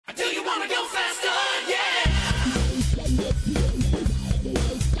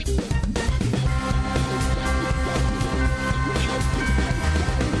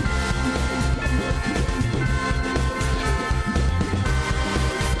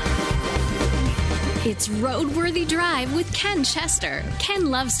It's RoadWorthy Drive with Ken Chester.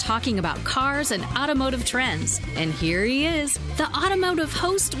 Ken loves talking about cars and automotive trends. And here he is, the automotive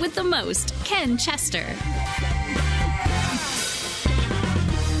host with the most, Ken Chester.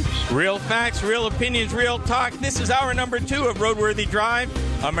 Real facts, real opinions, real talk. This is hour number 2 of RoadWorthy Drive,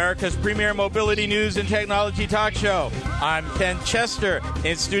 America's premier mobility news and technology talk show. I'm Ken Chester,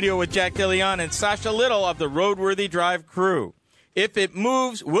 in studio with Jack DeLeon and Sasha Little of the RoadWorthy Drive crew. If it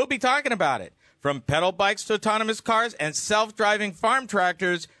moves, we'll be talking about it. From pedal bikes to autonomous cars and self-driving farm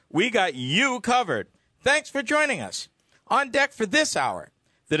tractors, we got you covered. Thanks for joining us. On deck for this hour,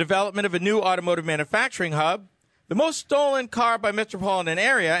 the development of a new automotive manufacturing hub, the most stolen car by metropolitan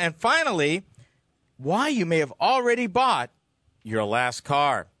area, and finally, why you may have already bought your last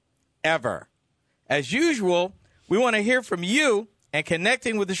car ever. As usual, we want to hear from you, and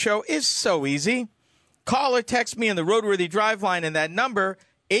connecting with the show is so easy. Call or text me on the RoadWorthy Drive line, and that number,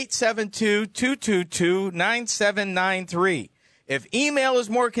 872-222-9793. If email is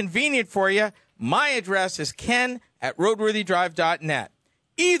more convenient for you, my address is ken@roadworthydrive.net.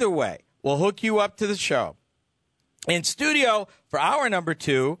 Either way, we'll hook you up to the show. In studio for hour number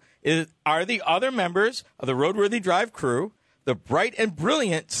 2 are the other members of the RoadWorthy Drive crew, the bright and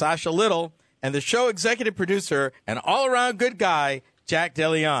brilliant Sasha Little, and the show executive producer and all-around good guy, Jack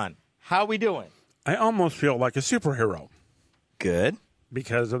DeLeon. How we doing? I almost feel like a superhero. Good.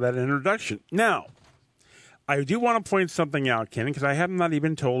 Because of that introduction. Now, I do want to point something out, Ken, because I have not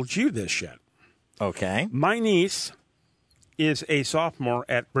even told you this yet. Okay. My niece is a sophomore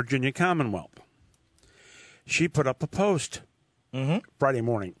at Virginia Commonwealth. She put up a post Friday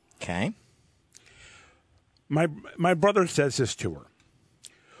morning. Okay. My brother says this to her.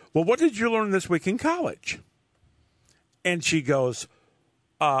 Well, what did you learn this week in college? And she goes,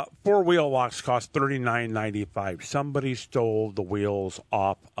 four-wheel locks cost $39.95. Somebody stole the wheels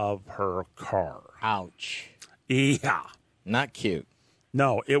off of her car. Ouch. Yeah. Not cute.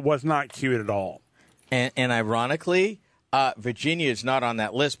 No, it was not cute at all. And ironically, Virginia is not on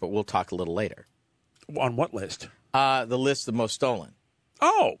that list, but we'll talk a little later. On what list? The list of most stolen.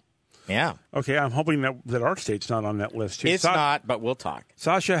 Oh. Yeah. Okay, I'm hoping that our state's not on that list, too. It's not, but we'll talk.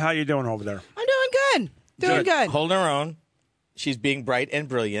 Sasha, how you doing over there? I'm doing good. Doing good. Holding her own. She's being bright and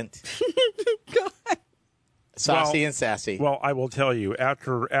brilliant. God. Saucy and sassy. Well, I will tell you,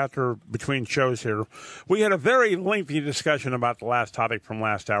 after between shows here, we had a very lengthy discussion about the last topic from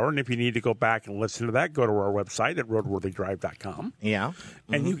last hour. And if you need to go back and listen to that, go to our website at roadworthydrive.com. Yeah.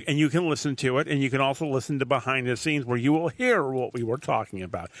 Mm-hmm. And you can listen to it. And you can also listen to behind the scenes where you will hear what we were talking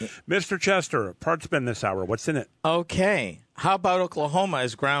about. Mr. Chester, part spin this hour. What's in it? Okay. How about Oklahoma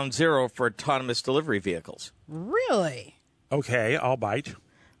as ground zero for autonomous delivery vehicles? Really? Okay, I'll bite.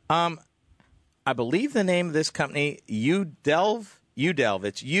 I believe the name of this company, UDelv.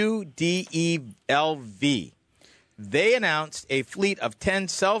 It's UDELV. They announced a fleet of 10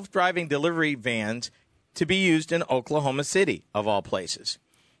 self-driving delivery vans to be used in Oklahoma City, of all places.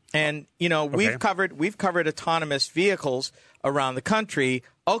 And, you know, we've covered autonomous vehicles around the country.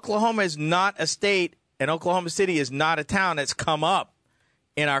 Oklahoma is not a state, and Oklahoma City is not a town that's come up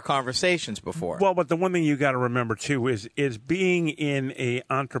in our conversations before. Well, but the one thing you got to remember, too, is being in a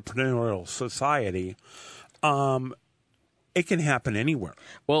entrepreneurial society, it can happen anywhere.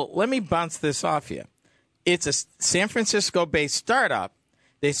 Well, let me bounce this off you. It's a San Francisco-based startup.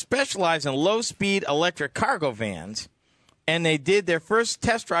 They specialize in low-speed electric cargo vans, and they did their first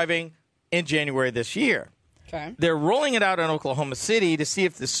test driving in January this year. Okay. They're rolling it out in Oklahoma City to see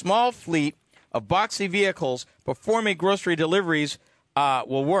if the small fleet of boxy vehicles performing grocery deliveries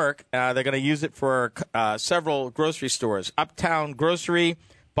will work. They're going to use it for several grocery stores: Uptown Grocery,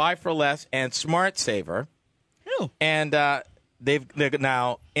 Buy for Less, and Smart Saver. Oh. And they're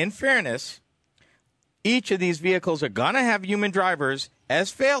now, in fairness, each of these vehicles are going to have human drivers as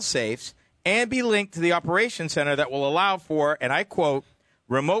fail-safes and be linked to the operations center that will allow for, and I quote,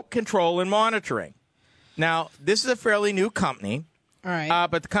 remote control and monitoring. Now, this is a fairly new company, all right,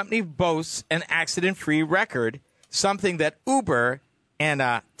 but the company boasts an accident-free record, something that Uber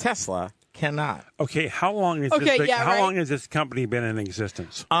and Tesla cannot. Okay, how long has this company been in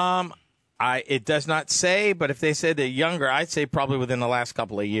existence? It does not say, but if they said they're younger, I'd say probably within the last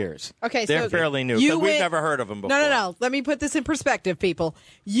couple of years. Okay, they're fairly new. We've never heard of them before. No. Let me put this in perspective, people.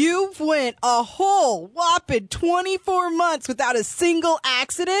 You've went a whole whopping 24 months without a single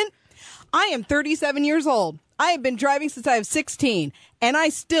accident. I am 37 years old. I have been driving since I was 16, and I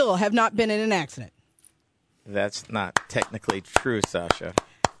still have not been in an accident. That's not technically true, Sasha.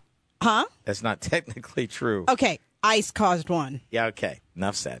 Huh? That's not technically true. Okay, ice caused one. Yeah, okay.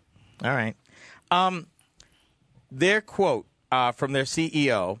 Enough said. All right. Their quote from their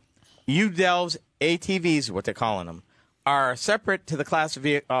CEO, UDelv's ATVs, what they're calling them, are separate to the class of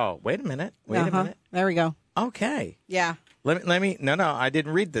vehicle. Oh, wait a minute. Wait a minute. There we go. Okay. Yeah. Let me. No, I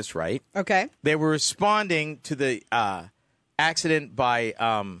didn't read this right. Okay. They were responding to the accident by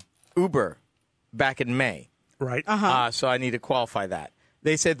Uber back in May. Right. So I need to qualify that.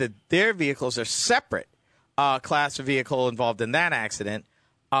 They said that their vehicles are separate class of vehicle involved in that accident.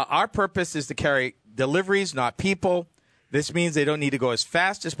 Our purpose is to carry deliveries, not people. This means they don't need to go as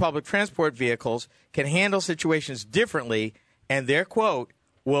fast as public transport vehicles, can handle situations differently, and their quote,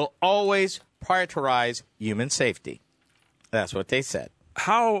 will always prioritize human safety. That's what they said.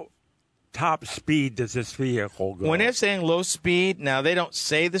 How top speed does this vehicle go? When they're saying low speed, now they don't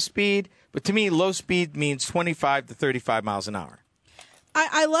say the speed, but to me, low speed means 25 to 35 miles an hour.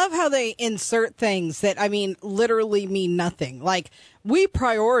 I love how they insert things that, I mean, literally mean nothing. Like, we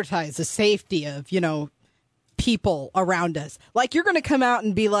prioritize the safety of, people around us. Like, you're going to come out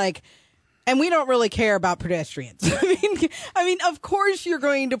and be like, and we don't really care about pedestrians. I mean, of course you're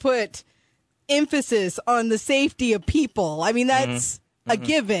going to put emphasis on the safety of people. I mean, that's a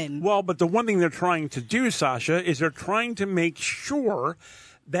given. Well, but the one thing they're trying to do, Sasha, is they're trying to make sure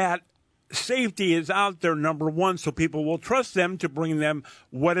that safety is out there, number one, so people will trust them to bring them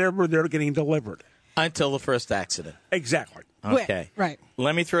whatever they're getting delivered. Until the first accident. Exactly. Okay. Right.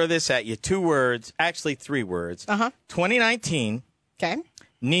 Let me throw this at you. 2 words, actually 3 words. 2019. Okay.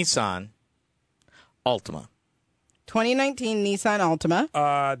 Nissan Altima. 2019 Nissan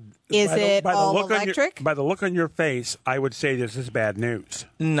Altima. Is it all electric? By the look on your face, I would say this is bad news.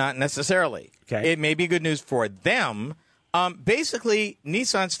 Not necessarily. Okay. It may be good news for them. Basically,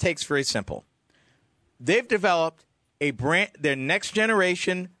 Nissan's take's very simple. They've developed their next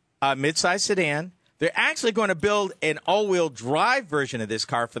generation midsize sedan. They're actually going to build an all-wheel drive version of this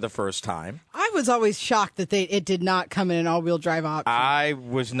car for the first time. I was always shocked that it did not come in an all-wheel drive option. I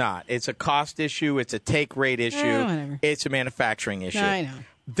was not. It's a cost issue. It's a take rate issue. Whatever. It's a manufacturing issue. I know.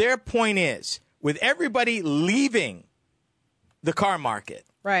 Their point is, with everybody leaving the car market,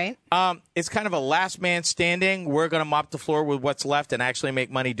 right? It's kind of a last man standing. We're going to mop the floor with what's left and actually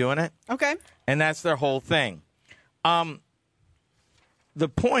make money doing it. Okay. And that's their whole thing. The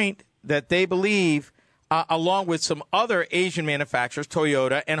point that they believe, along with some other Asian manufacturers,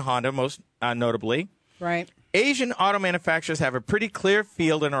 Toyota and Honda most notably, right? Asian auto manufacturers have a pretty clear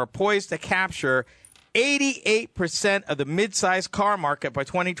field and are poised to capture 88% of the midsize car market by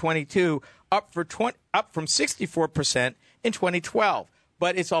 2022, up from 64% in 2012.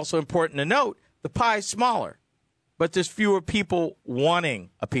 But it's also important to note the pie is smaller, but there's fewer people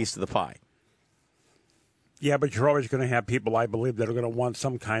wanting a piece of the pie. Yeah, but you're always going to have people, I believe, that are going to want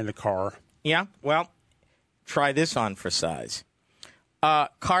some kind of car. Yeah, well, try this on for size.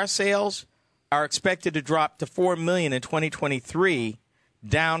 Car sales are expected to drop to 4 million in 2023,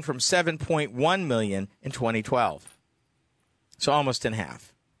 down from 7.1 million in 2012. So almost in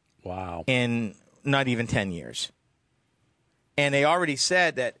half. Wow. In not even 10 years. And they already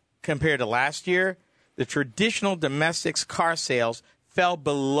said that compared to last year, the traditional domestic car sales fell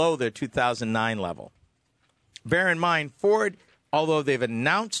below their 2009 level. Bear in mind, Ford, although they've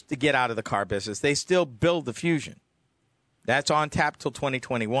announced to get out of the car business, they still build the Fusion. That's on tap till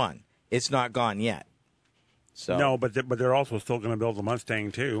 2021. It's not gone yet. So no, but they're also still going to build the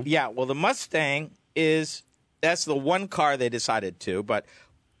Mustang too. Yeah, well, the Mustang that's the one car they decided to. But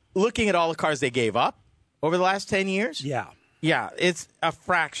looking at all the cars they gave up over the last 10 years, yeah, it's a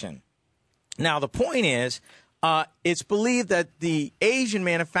fraction. Now the point is, it's believed that the Asian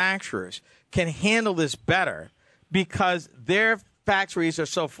manufacturers can handle this better because their factories are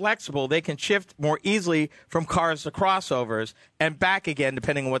so flexible, they can shift more easily from cars to crossovers and back again,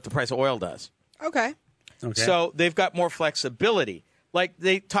 depending on what the price of oil does. Okay. So they've got more flexibility. Like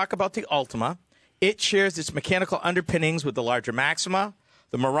they talk about the Altima. It shares its mechanical underpinnings with the larger Maxima,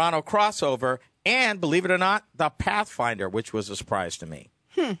 the Murano crossover, and, believe it or not, the Pathfinder, which was a surprise to me.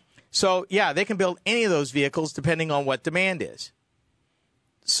 So, yeah, they can build any of those vehicles depending on what demand is.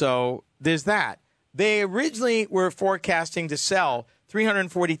 So there's that. They originally were forecasting to sell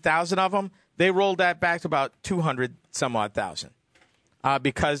 340,000 of them. They rolled that back to about 200 some odd thousand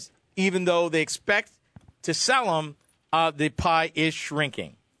because even though they expect to sell them, the pie is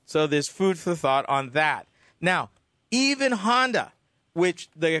shrinking. So there's food for thought on that. Now, even Honda, which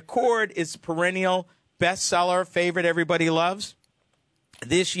the Accord is perennial bestseller, favorite everybody loves,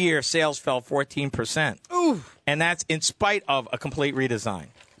 this year sales fell 14%. Ooh. And that's in spite of a complete redesign.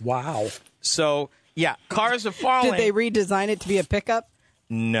 Wow. So, yeah, cars are falling. Did they redesign it to be a pickup?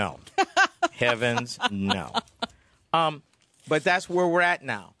 No. Heavens, no. But that's where we're at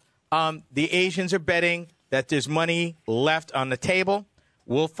now. The Asians are betting that there's money left on the table.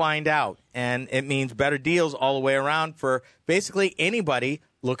 We'll find out. And it means better deals all the way around for basically anybody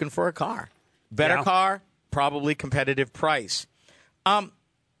looking for a car. Better car, probably competitive price.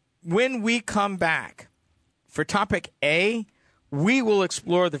 When we come back, for topic A, we will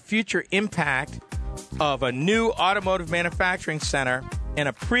explore the future impact of a new automotive manufacturing center in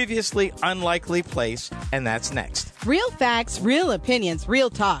a previously unlikely place, and that's next. Real facts, real opinions, real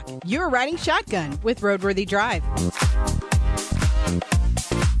talk. You're riding shotgun with RoadWorthy Drive.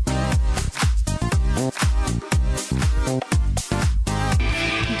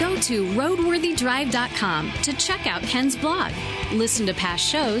 Go to RoadWorthyDrive.com to check out Ken's blog. Listen to past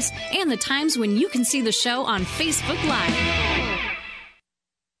shows and the times when you can see the show on Facebook Live.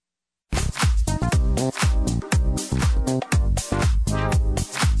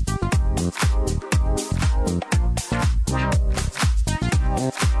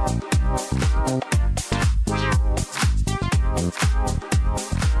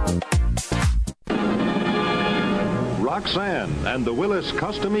 Roxanne and the Willis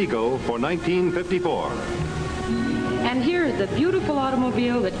Custom Ego for 1954. And here is the beautiful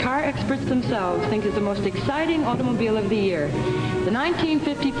automobile that car experts themselves think is the most exciting automobile of the year, the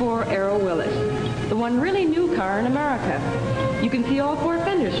 1954 Aero Willis, the one really new car in America. You can see all four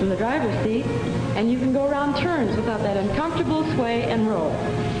fenders from the driver's seat, and you can go around turns without that uncomfortable sway and roll.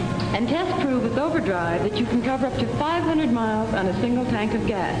 And test prove with overdrive that you can cover up to 500 miles on a single tank of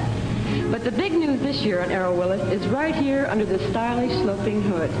gas. But the big news this year on Aero Willis is right here under the stylish sloping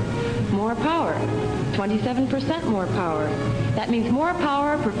hood. More power, 27% more power. That means more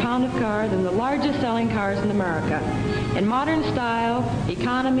power per pound of car than the largest selling cars in America. In modern style,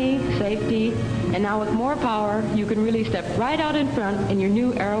 economy, safety, and now with more power, you can really step right out in front in your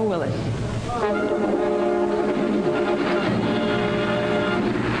new Aero Willis.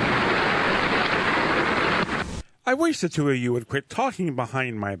 I wish the two of you would quit talking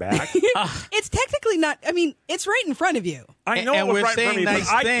behind my back. It's technically not, I mean, it's right in front of you. I know And it was we're right in front of saying me, nice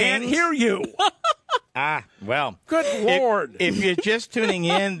but I can't things. hear you. Well. Good Lord. If you're just tuning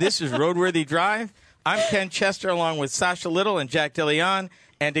in, this is RoadWorthy Drive. I'm Ken Chester along with Sasha Little and Jack DeLeon.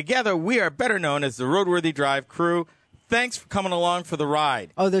 And together we are better known as the RoadWorthy Drive Crew. Thanks for coming along for the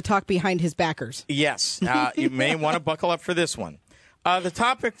ride. Oh, the talk behind his backers. Yes, you may want to buckle up for this one. The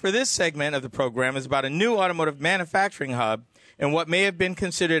topic for this segment of the program is about a new automotive manufacturing hub in what may have been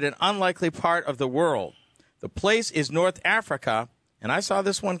considered an unlikely part of the world. The place is North Africa, and I saw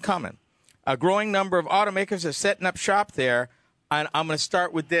this one coming. A growing number of automakers are setting up shop there, and I'm going to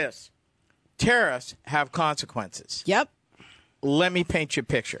start with this. Tariffs have consequences. Yep. Let me paint you a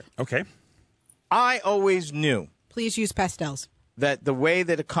picture. Okay. I always knew Please use pastels. that the way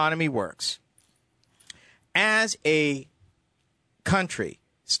that economy works, as a country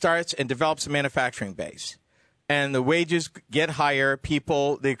starts and develops a manufacturing base, and the wages get higher,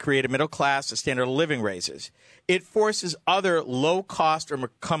 they create a middle class, the standard of living raises. It forces other low-cost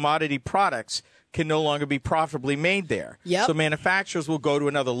or commodity products can no longer be profitably made there. Yep. So manufacturers will go to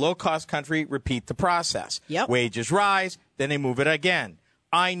another low-cost country, repeat the process. Yep. Wages rise, then they move it again.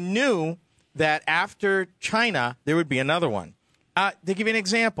 I knew that after China, there would be another one. To give you an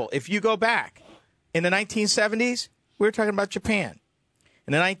example, if you go back in the 1970s, we were talking about Japan.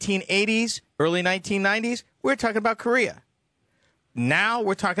 In the 1980s, early 1990s, we were talking about Korea. Now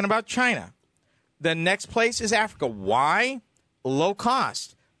we're talking about China. The next place is Africa. Why? Low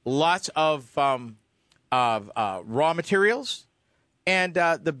cost. Lots of raw materials. And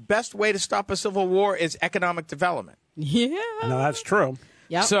the best way to stop a civil war is economic development. Yeah. No, that's true.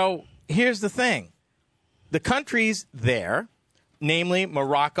 Yep. So here's the thing. The countries there, namely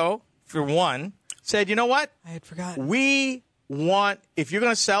Morocco, for one, said, you know what? I had forgotten. If you're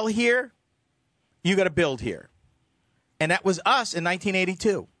going to sell here, you got to build here. And that was us in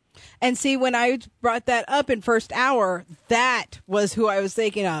 1982. And see, when I brought that up in first hour, that was who I was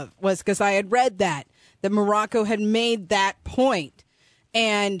thinking of, was because I had read that Morocco had made that point.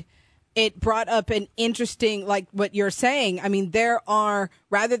 And it brought up an interesting, like what you're saying. I mean, there are,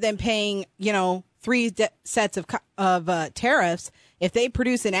 rather than paying, three sets of tariffs, if they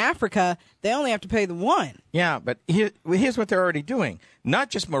produce in Africa, they only have to pay the one. Yeah, but here's what they're already doing.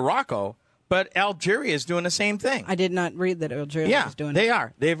 Not just Morocco, but Algeria is doing the same thing. I did not read that Algeria was doing they it.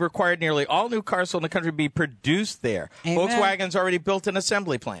 are. They've required nearly all new cars sold in the country to be produced there. Amen. Volkswagen's already built an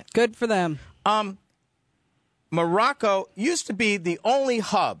assembly plant. Good for them. Morocco used to be the only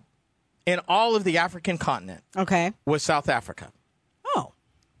hub in all of the African continent. Okay. Was South Africa. Oh.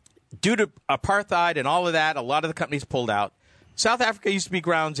 Due to apartheid and all of that, a lot of the companies pulled out. South Africa used to be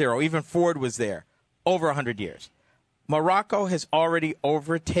ground zero. Even Ford was there over 100 years. Morocco has already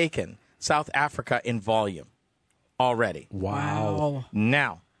overtaken South Africa in volume. already. Wow.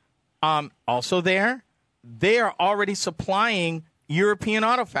 Now, also they are already supplying European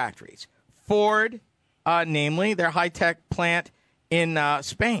auto factories. Ford, namely, their high-tech plant in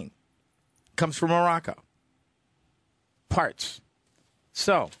Spain, comes from Morocco. Parts.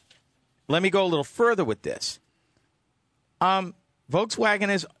 So, let me go a little further with this.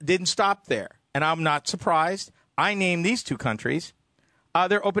 Volkswagen didn't stop there, and I'm not surprised. I named these two countries.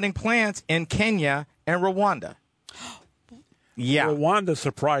 They're opening plants in Kenya and Rwanda. Yeah. Rwanda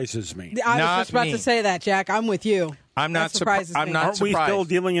surprises me. I was just about to say that, Jack. I'm with you. I'm not surprised. Aren't we still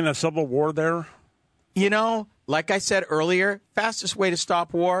dealing in a civil war there? You know, like I said earlier, fastest way to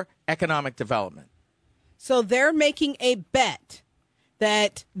stop war, economic development. So they're making a bet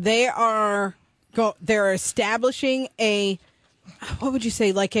that they're establishing a, what would you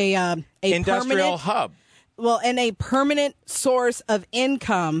say, like a industrial hub. Well, and a permanent source of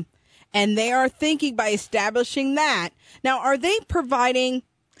income, and they are thinking by establishing that. Now, are they providing?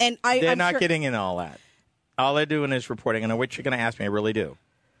 And they're not getting in all that. All they're doing is reporting. I know what you're going to ask me. I really do.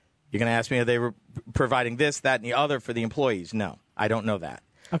 You're going to ask me, are they providing this, that, and the other for the employees? No, I don't know that.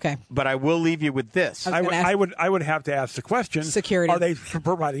 Okay. But I will leave you with this. I would have to ask the question. Security. Are they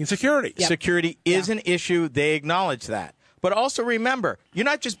providing security? Yep. Security is an issue. They acknowledge that. But also remember, you're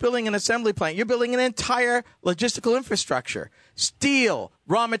not just building an assembly plant. You're building an entire logistical infrastructure. Steel,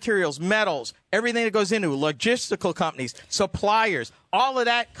 raw materials, metals, everything that goes into logistical companies, suppliers, all of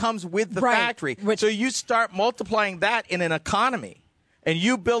that comes with the factory. So you start multiplying that in an economy. And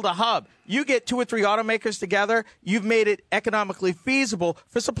you build a hub. You get 2 or 3 automakers together. You've made it economically feasible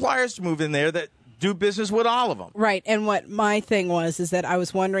for suppliers to move in there that do business with all of them. Right. And what my thing was is that I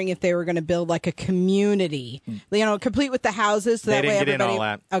was wondering if they were going to build like a community, complete with the houses. So they that didn't way get everybody... in all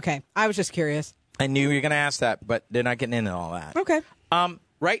that. Okay. I was just curious. I knew you were going to ask that, but they're not getting into all that. Okay.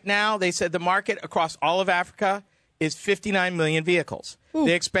 Right now, they said the market across all of Africa is 59 million vehicles. Ooh.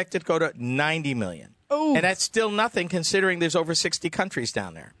 They expect it to go to 90 million. Ooh. And that's still nothing considering there's over 60 countries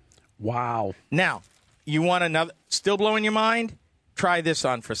down there. Wow. Now, you want another, still blowing your mind? Try this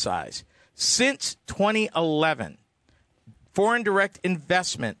on for size. Since 2011, foreign direct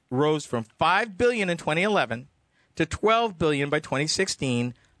investment rose from $5 billion in 2011 to $12 billion by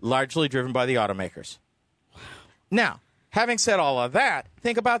 2016, largely driven by the automakers. Wow. Now, having said all of that,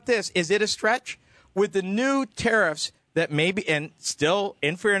 think about this. Is it a stretch? With the new tariffs that may be, and still,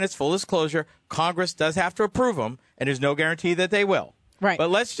 in fairness, full disclosure, Congress does have to approve them, and there's no guarantee that they will. Right. But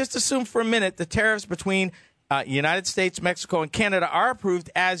let's just assume for a minute the tariffs between United States, Mexico, and Canada are approved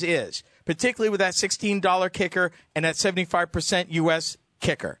as is, particularly with that $16 kicker and that 75% U.S.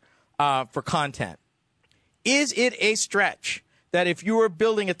 kicker for content. Is it a stretch that if you were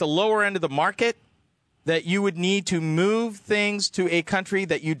building at the lower end of the market, that you would need to move things to a country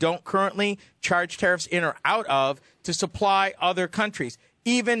that you don't currently charge tariffs in or out of to supply other countries,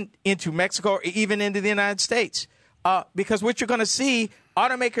 even into Mexico or even into the United States? Because what you're going to see,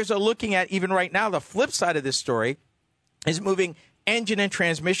 automakers are looking at, even right now, the flip side of this story is moving engine and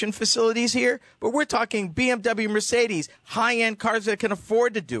transmission facilities here, but we're talking BMW, Mercedes, high-end cars that can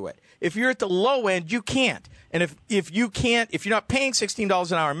afford to do it. If you're at the low end, you can't. And if you're not paying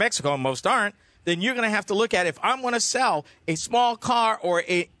 $16 an hour in Mexico, and most aren't, then you're going to have to look at, if I'm going to sell a small car or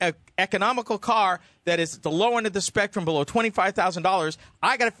a economical car that is at the low end of the spectrum below $25,000,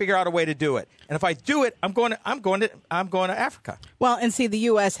 I got to figure out a way to do it. And if I do it, I'm going to Africa. Well, and see, the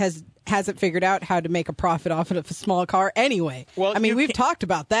U.S. hasn't figured out how to make a profit off of a small car anyway. Well, I mean, we've talked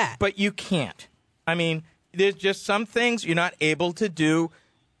about that. But you can't. I mean, there's just some things you're not able to do.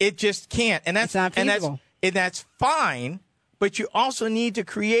 It just can't. And that's not feasible. And that's fine. But you also need to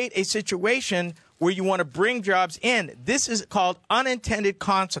create a situation where you want to bring jobs in. This is called unintended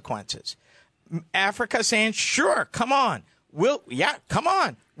consequences. Africa saying, sure, come on. Come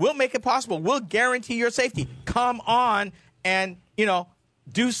on. We'll make it possible. We'll guarantee your safety. Come on and,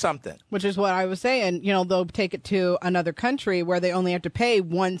 do something. Which is what I was saying. They'll take it to another country where they only have to pay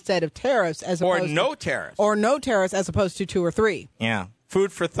one set of tariffs or no tariffs. Or no tariffs as opposed to 2 or 3. Yeah.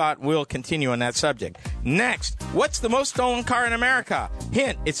 Food for thought will continue on that subject. Next, what's the most stolen car in America?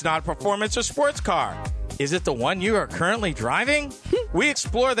 Hint, it's not a performance or sports car. Is it the one you are currently driving? We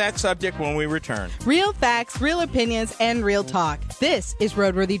explore that subject when we return. Real facts, real opinions, and real talk. This is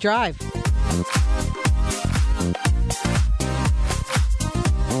RoadWorthy Drive.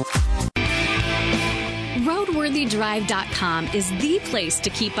 RoadWorthyDrive.com is the place to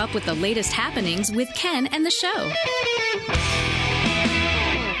keep up with the latest happenings with Ken and the show.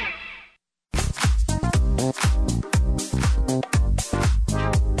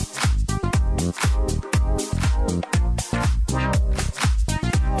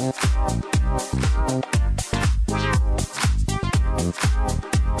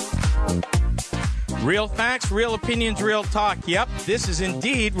 Real facts, real opinions, real talk. Yep, this is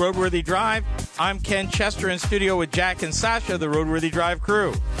indeed Roadworthy Drive. I'm Ken Chester in studio with Jack and Sasha, the Roadworthy Drive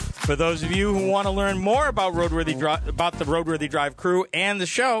crew. For those of you who want to learn more about the Roadworthy Drive crew and the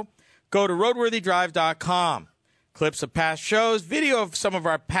show, go to roadworthydrive.com. Clips of past shows, video of some of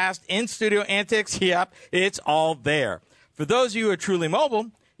our past in-studio antics. Yep, it's all there. For those of you who are truly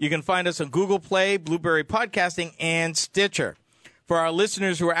mobile, you can find us on Google Play, Blueberry Podcasting, and Stitcher. For our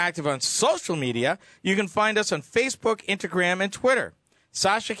listeners who are active on social media, you can find us on Facebook, Instagram, and Twitter.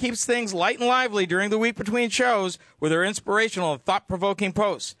 Sasha keeps things light and lively during the week between shows with her inspirational and thought-provoking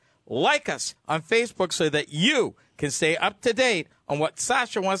posts. Like us on Facebook so that you can stay up to date on what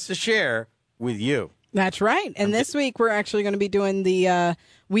Sasha wants to share with you. That's right. And this week we're actually going to be doing the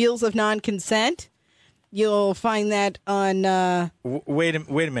Wheels of Non-Consent. You'll find that on... Wait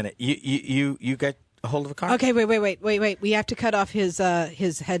a minute. You got a hold of a car? Okay, wait. We have to cut off his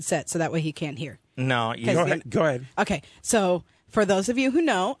headset so that way he can't hear. No. Go ahead. Okay, so for those of you who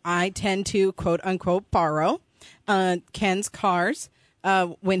know, I tend to quote-unquote borrow Ken's cars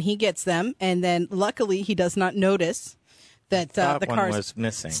when he gets them, and then luckily he does not notice that the car was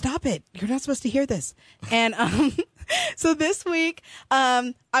missing. Stop it! You're not supposed to hear this. And so this week,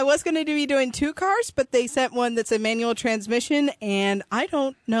 I was going to be doing 2 cars, but they sent one that's a manual transmission, and I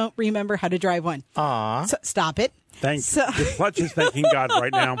don't remember how to drive one. Aw. So, stop it. The clutch is thanking God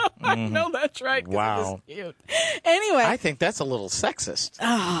right now. I know that's right. Wow. It was cute. Anyway, I think that's a little sexist.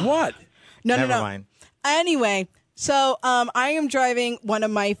 What? Never mind. Anyway, so I am driving one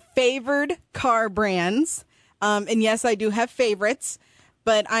of my favored car brands. And yes, I do have favorites,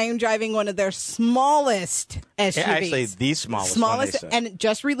 but I am driving one of their smallest SUVs. Yeah, actually, the smallest one, and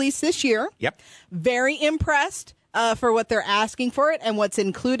just released this year. Yep. Very impressed for what they're asking for it and what's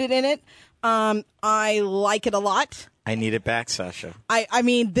included in it. I like it a lot. I need it back, Sasha. I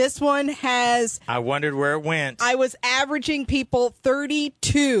mean, this one has... I wondered where it went. I was averaging people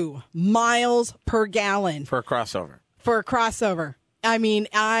 32 miles per gallon. For a crossover. I mean,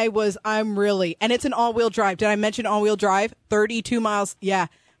 I'm really, and it's an all-wheel drive. Did I mention all-wheel drive? 32 miles. Yeah,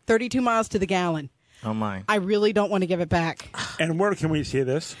 32 miles to the gallon. Oh, my. I really don't want to give it back. And where can we see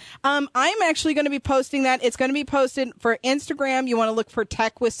this? I'm actually going to be posting that. It's going to be posted for Instagram. You want to look for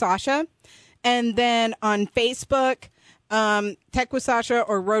Tech with Sasha. And then on Facebook, Tech with Sasha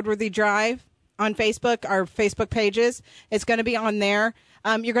or Roadworthy Drive on Facebook, our Facebook pages. It's going to be on there.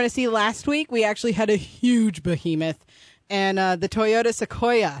 You're going to see last week we actually had a huge behemoth. And the Toyota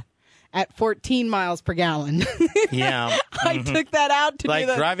Sequoia at 14 miles per gallon. Yeah. I took that out to like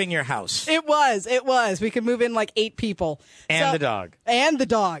do driving your house. It was. We could move in like 8 people. And the dog. And the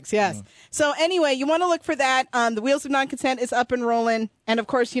dogs, yes. So anyway, you want to look for that. The Wheels of Non-Consent is up and rolling. And of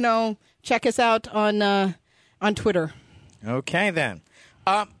course, check us out on Twitter. Okay, then.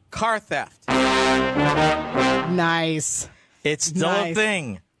 Car theft. Nice. It's still a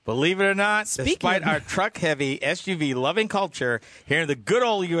thing. Believe it or not, despite our truck-heavy, SUV-loving culture here in the good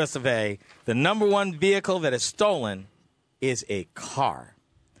old US of A, the number one vehicle that is stolen is a car.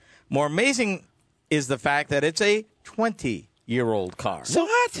 More amazing is the fact that it's a 20-year-old car. So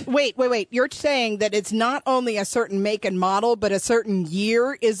what? Wait. You're saying that it's not only a certain make and model, but a certain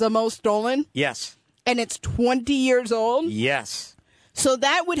year is the most stolen? Yes. And it's 20 years old? Yes. So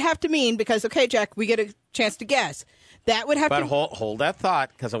that would have to mean, because, okay, Jack, we get a chance to guess. That would have but to... But hold that thought,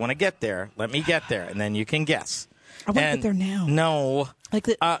 because I want to get there. Let me get there, and then you can guess. I want to get there now. No.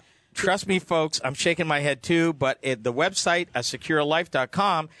 Trust me, folks, I'm shaking my head, too, but the website,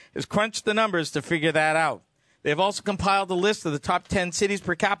 securelife.com, has crunched the numbers to figure that out. They've also compiled a list of the top 10 cities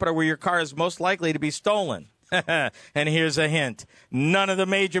per capita where your car is most likely to be stolen. And here's a hint. None of the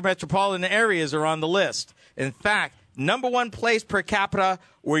major metropolitan areas are on the list. In fact, number one place per capita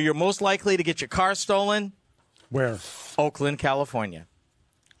where you're most likely to get your car stolen... Where? Oakland, California.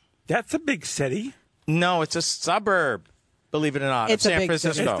 That's a big city. No, it's a suburb, believe it or not, of San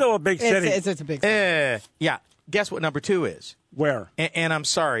Francisco. It's still a big city. It's a big city. Yeah. Guess what number 2 is? Where? And I'm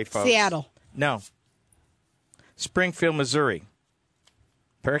sorry, folks. Seattle. No. Springfield, Missouri.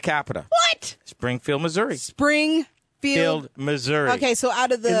 Per capita. What? Springfield, Missouri. Springfield, Missouri. Okay, so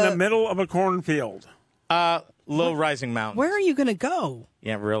out of In the middle of a cornfield. Low rising mountains. Where are you going to go?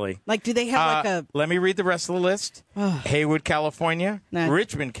 Yeah, really. Like, do they have like a... Let me read the rest of the list. Haywood, California.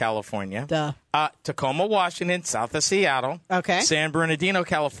 Richmond, California. Duh. Tacoma, Washington, south of Seattle. Okay. San Bernardino,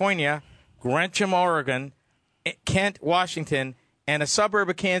 California. Greenham, Oregon. Kent, Washington. And a suburb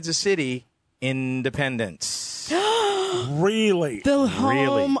of Kansas City, Independence. Really? The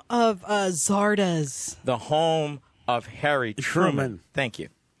home of Zardas. The home of Harry Truman. Thank you.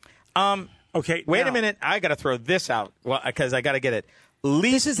 Okay. Wait a minute. I got to throw this out because I got to get it.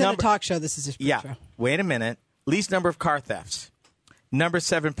 This isn't a talk show. This is a sports show. Wait a minute. Least number of car thefts. Number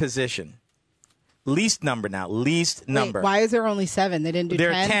 7 position. Least number now. Least number. Wait, why is there only 7? They didn't do 10?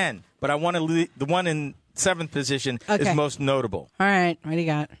 There are 10, but I want to the one in 7th position is most notable. All right. What do you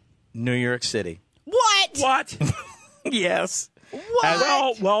got? New York City. What? Yes.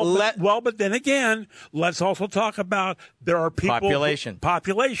 Well, but then again, let's also talk about there are people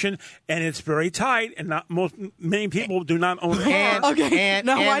population, and it's very tight, and many people do not own a car. And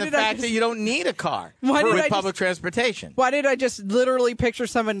the fact that you don't need a car with public transportation. Why did I just literally picture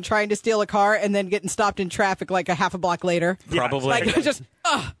someone trying to steal a car and then getting stopped in traffic like a half a block later? Probably.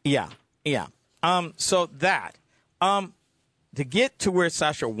 Yeah. So that to get to where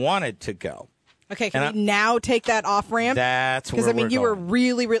Sasha wanted to go. Okay, can we now take that off ramp? That's where because you were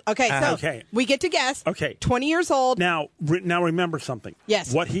really okay. So we get to guess. Okay, 20 years old. Now remember something.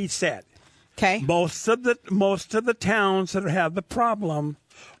 Yes, what he said. Okay, most of the towns that have the problem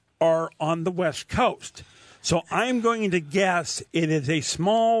are on the West Coast. So I'm going to guess it is a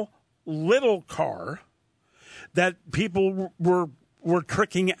small little car that people were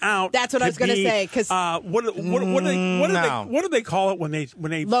tricking out. That's what I was going to say. Because what do they call it when they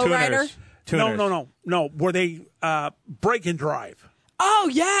lowrider? No. Where they break and drive. Oh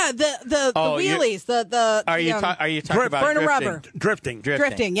yeah, the wheelies. Are you talking about burn rubber? Drifting.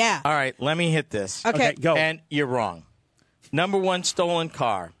 Yeah. All right, let me hit this. Okay, go. And you're wrong. Number 1 stolen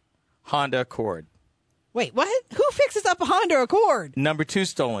car, Honda Accord. Wait, what? Who fixes up a Honda Accord? Number 2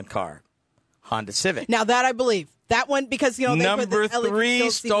 stolen car, Honda Civic. Now that I believe. That one, because they number put the LED 3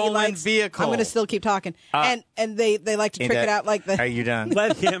 stolen lights. vehicle. I'm going to still keep talking, and they like to trick it out like the. Are you done?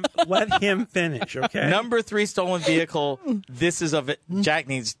 Let him finish. Okay. Number 3 stolen vehicle. This is of it. Jack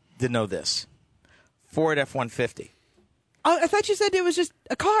needs to know this. Ford F-150. Oh, I thought you said it was just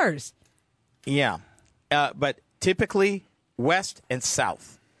cars. Yeah, but typically west and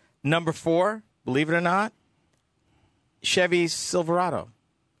south. Number 4, believe it or not, Chevy Silverado,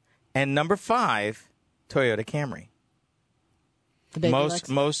 and number 5. Toyota Camry.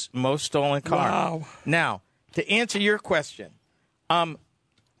 Most stolen car. Wow. Now, to answer your question,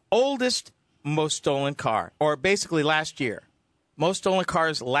 oldest most stolen car, or basically last year, most stolen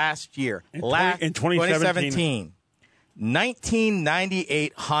cars last year, in 2017,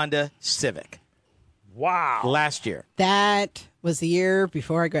 1998 Honda Civic. Wow. Last year. That was the year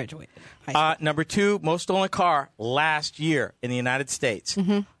before I graduated. Number 2 most stolen car last year in the United States.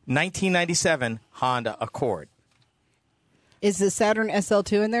 1997 Honda Accord. Is the Saturn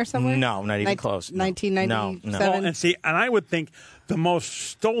SL2 in there somewhere? No, not even close. 1997. No. Well, and I would think the most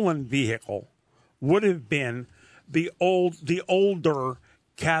stolen vehicle would have been the older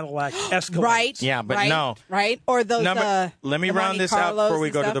Cadillac Escalade. Right. Yeah, but no. Right. Or those. Let me round this out before we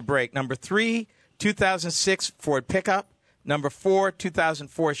go to the break. Number 3, 2006 Ford pickup. Number 4,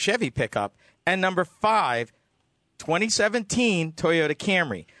 2004 Chevy pickup. And number 5, 2017 Toyota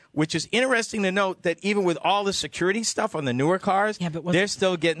Camry, which is interesting to note that even with all the security stuff on the newer cars, they're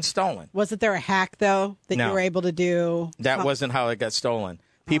still getting stolen. Wasn't there a hack, though, that you were able to do? That wasn't how it got stolen.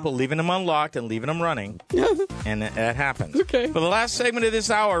 People leaving them unlocked and leaving them running, and that happens. Okay. For the last segment of this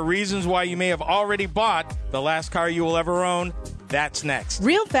hour, reasons why you may have already bought the last car you will ever own, that's next.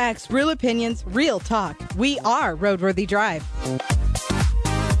 Real facts, real opinions, real talk. We are RoadWorthy Drive.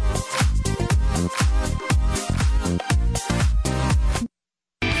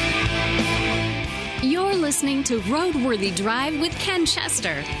 You're listening to RoadWorthy Drive with Ken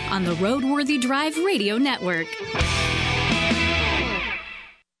Chester on the RoadWorthy Drive Radio Network.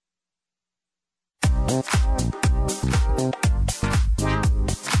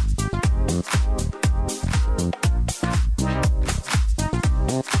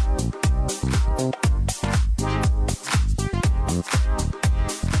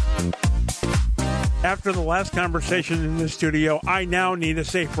 After the last conversation in the studio, I now need a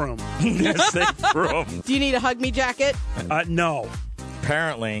safe room. A safe room. Do you need a hug me jacket? No.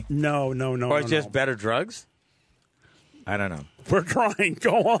 Apparently. No. Or just better drugs? I don't know. We're trying.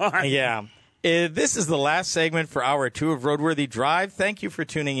 Go on. Yeah. This is the last segment for Hour 2 of RoadWorthy Drive. Thank you for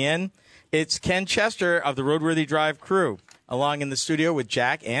tuning in. It's Ken Chester of the RoadWorthy Drive crew, along in the studio with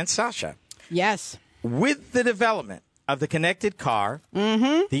Jack and Sasha. Yes. With the development of the connected car,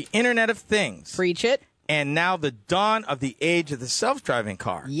 the Internet of Things. Preach it. And now the dawn of the age of the self-driving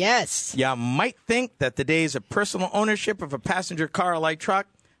car. Yes. You might think that the days of personal ownership of a passenger car or light truck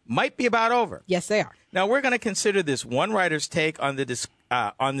might be about over. Yes, they are. Now, we're going to consider this one writer's take on this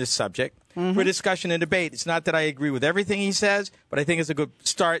subject for discussion and debate. It's not that I agree with everything he says, but I think it's a good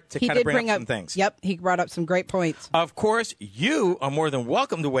start to kind of bring up some things. Yep, he brought up some great points. Of course, you are more than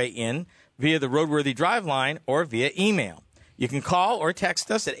welcome to weigh in via the RoadWorthy Drive line or via email. You can call or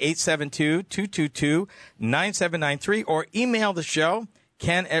text us at 872-222-9793 or email the show,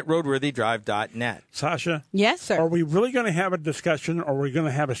 ken@roadworthydrive.net. Sasha? Yes, sir. Are we really going to have a discussion, or are we going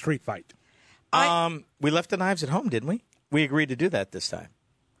to have a street fight? We left the knives at home, didn't we? We agreed to do that this time.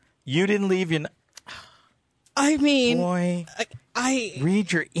 You didn't leave your... I mean... Boy, I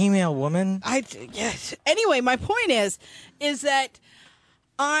read your email, woman. Yes. Anyway, my point is that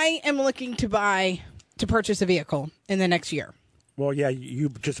I am looking to purchase a vehicle in the next year. Well, yeah, you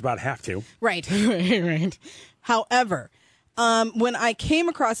just about have to. Right. Right. However, when I came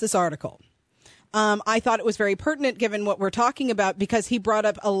across this article, I thought it was very pertinent given what we're talking about because he brought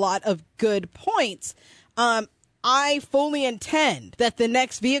up a lot of good points. I fully intend that the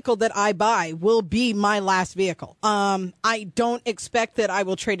next vehicle that I buy will be my last vehicle. I don't expect that I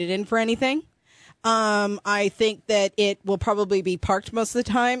will trade it in for anything. I think that it will probably be parked most of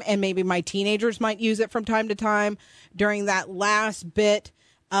the time, and maybe my teenagers might use it from time to time during that last bit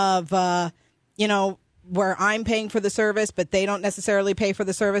of, where I'm paying for the service, but they don't necessarily pay for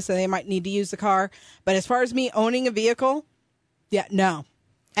the service, and they might need to use the car. But as far as me owning a vehicle, no.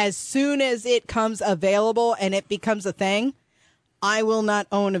 As soon as it comes available and it becomes a thing, I will not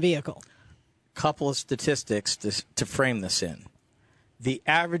own a vehicle. Couple of statistics to frame this in. The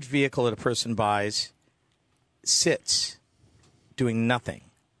average vehicle that a person buys sits doing nothing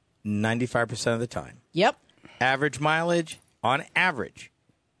 95% of the time. Yep. Average mileage, on average,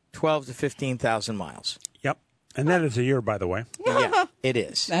 12 to 15,000 miles. Yep. And that is a year, by the way. Yeah, it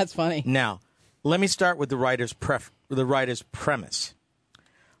is. That's funny. Now, let me start with the writer's premise.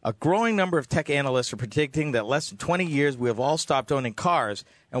 A growing number of tech analysts are predicting that less than 20 years we have all stopped owning cars,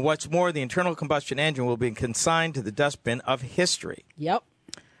 and what's more, the internal combustion engine will be consigned to the dustbin of history. Yep.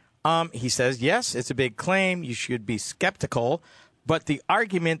 He says, yes, it's a big claim. You should be skeptical. But the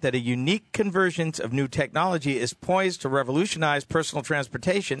argument that a unique convergence of new technology is poised to revolutionize personal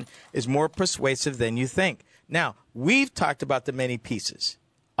transportation is more persuasive than you think. Now, we've talked about the many pieces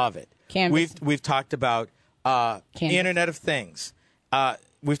of it. Canvas. We've talked about Internet of Things.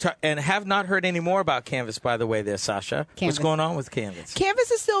 And have not heard any more about Canvas, by the way, there, Sasha. Canvas. What's going on with Canvas? Canvas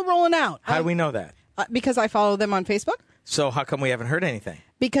is still rolling out. How do we know that? Because I follow them on Facebook. So how come we haven't heard anything?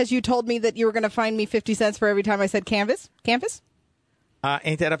 Because you told me that you were going to find me 50 cents for every time I said Canvas. Canvas?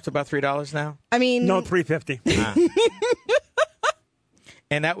 Ain't that up to about $3 now? I mean... No, $3.50.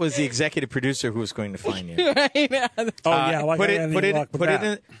 And that was the executive producer who was going to find you. Oh, yeah. Like put it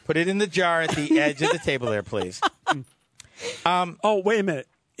in the jar at the edge of the table there, please. Wait a minute.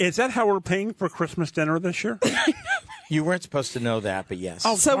 Is that how we're paying for Christmas dinner this year? You weren't supposed to know that, but yes.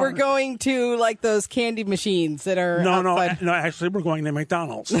 Oh, so we're going to like those candy machines that are No, actually, we're going to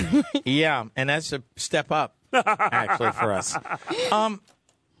McDonald's. Yeah, and that's a step up, actually, for us.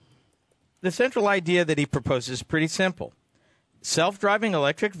 The central idea that he proposes is pretty simple. Self-driving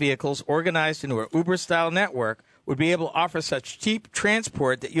electric vehicles organized into an Uber-style network would be able to offer such cheap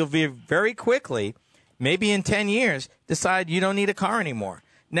transport that you'll very quickly, maybe in 10 years, decide you don't need a car anymore.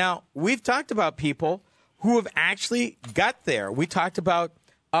 Now, we've talked about people who have actually got there. We talked about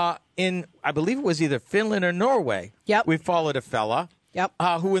in, I believe it was either Finland or Norway. Yep. We followed a fella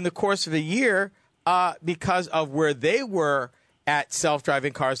who in the course of a year, because of where they were at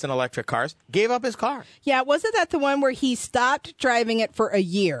self-driving cars and electric cars, gave up his car. Yeah, wasn't that the one where he stopped driving it for a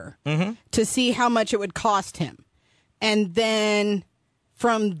year to see how much it would cost him? And then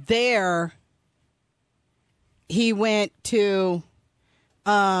from there, he went to...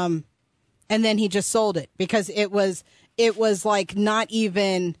 and then he just sold it because it was like not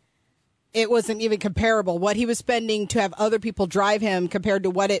even, it wasn't even comparable. What he was spending to have other people drive him compared to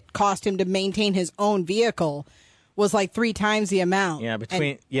what it cost him to maintain his own vehicle was like 3 times the amount.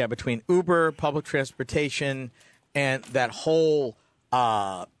 Yeah, between Uber, public transportation, and that whole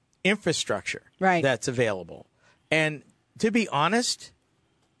infrastructure that's available. And to be honest,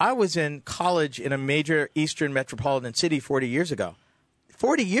 I was in college in a major eastern metropolitan city 40 years ago.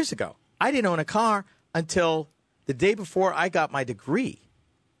 40 years ago, I didn't own a car until the day before I got my degree.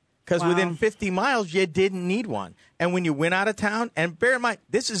 Because within 50 miles, you didn't need one. And when you went out of town, and bear in mind,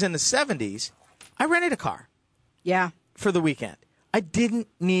 this is in the 70s, I rented a car. Yeah. For the weekend. I didn't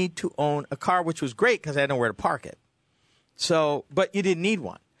need to own a car, which was great because I had nowhere to park it. So, but you didn't need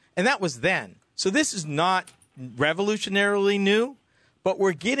one. And that was then. So this is not revolutionarily new, but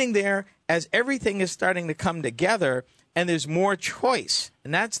we're getting there as everything is starting to come together. And there's more choice,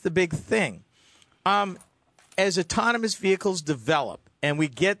 and that's the big thing. As autonomous vehicles develop and we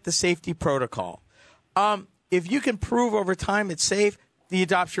get the safety protocol, if you can prove over time it's safe, the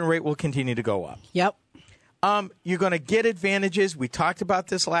adoption rate will continue to go up. Yep. You're going to get advantages. We talked about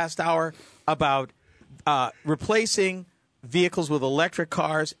this last hour about replacing vehicles with electric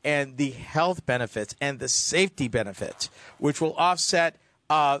cars and the health benefits and the safety benefits, which will offset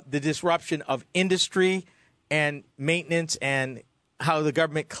the disruption of industry and maintenance and how the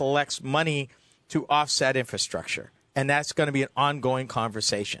government collects money to offset infrastructure. And that's going to be an ongoing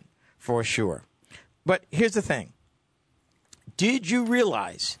conversation for sure. But here's the thing. Did you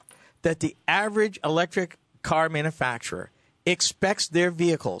realize that the average electric car manufacturer expects their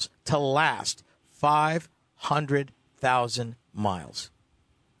vehicles to last 500,000 miles?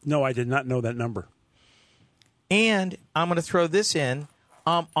 No, I did not know that number. And I'm going to throw this in.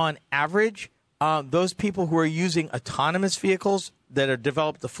 On average, those people who are using autonomous vehicles that are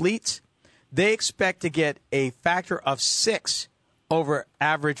developed the fleets, they expect to get a factor of 6 over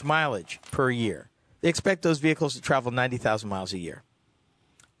average mileage per year. They expect those vehicles to travel 90,000 miles a year.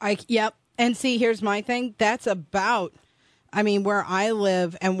 Yep. And see, here's my thing. That's about, where I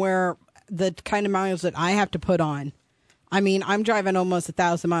live and where the kind of miles that I have to put on. I'm driving almost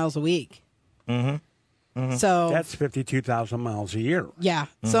 1,000 miles a week. Mm-hmm. Mm-hmm. So that's 52,000 miles a year. Yeah.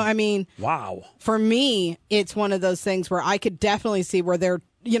 So, wow. For me, it's one of those things where I could definitely see where they're,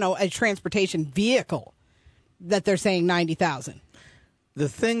 a transportation vehicle that they're saying 90,000. The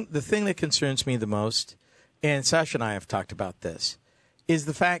thing that concerns me the most, and Sasha and I have talked about this, is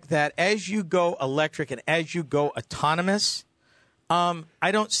the fact that as you go electric and as you go autonomous,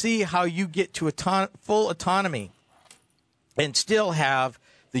 I don't see how you get to full autonomy and still have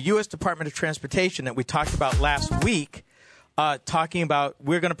the U.S. Department of Transportation that we talked about last week talking about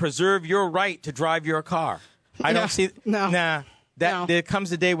we're going to preserve your right to drive your car. I don't see – No. There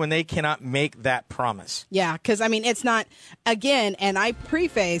comes a day when they cannot make that promise. Yeah, because, it's not – again, and I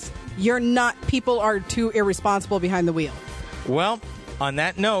preface, people are too irresponsible behind the wheel. Well, on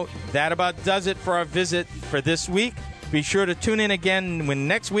that note, that about does it for our visit for this week. Be sure to tune in again when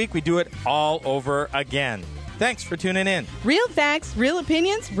next week we do it all over again. Thanks for tuning in. Real facts, real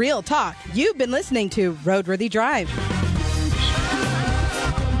opinions, real talk. You've been listening to RoadWorthy Drive.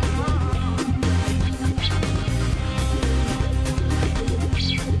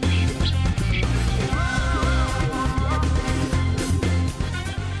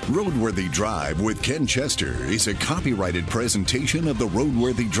 RoadWorthy Drive with Ken Chester is a copyrighted presentation of the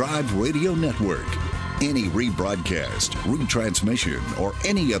RoadWorthy Drive Radio Network. Any rebroadcast, retransmission, or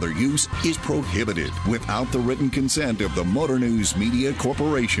any other use is prohibited without the written consent of the Motor News Media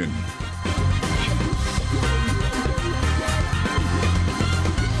Corporation.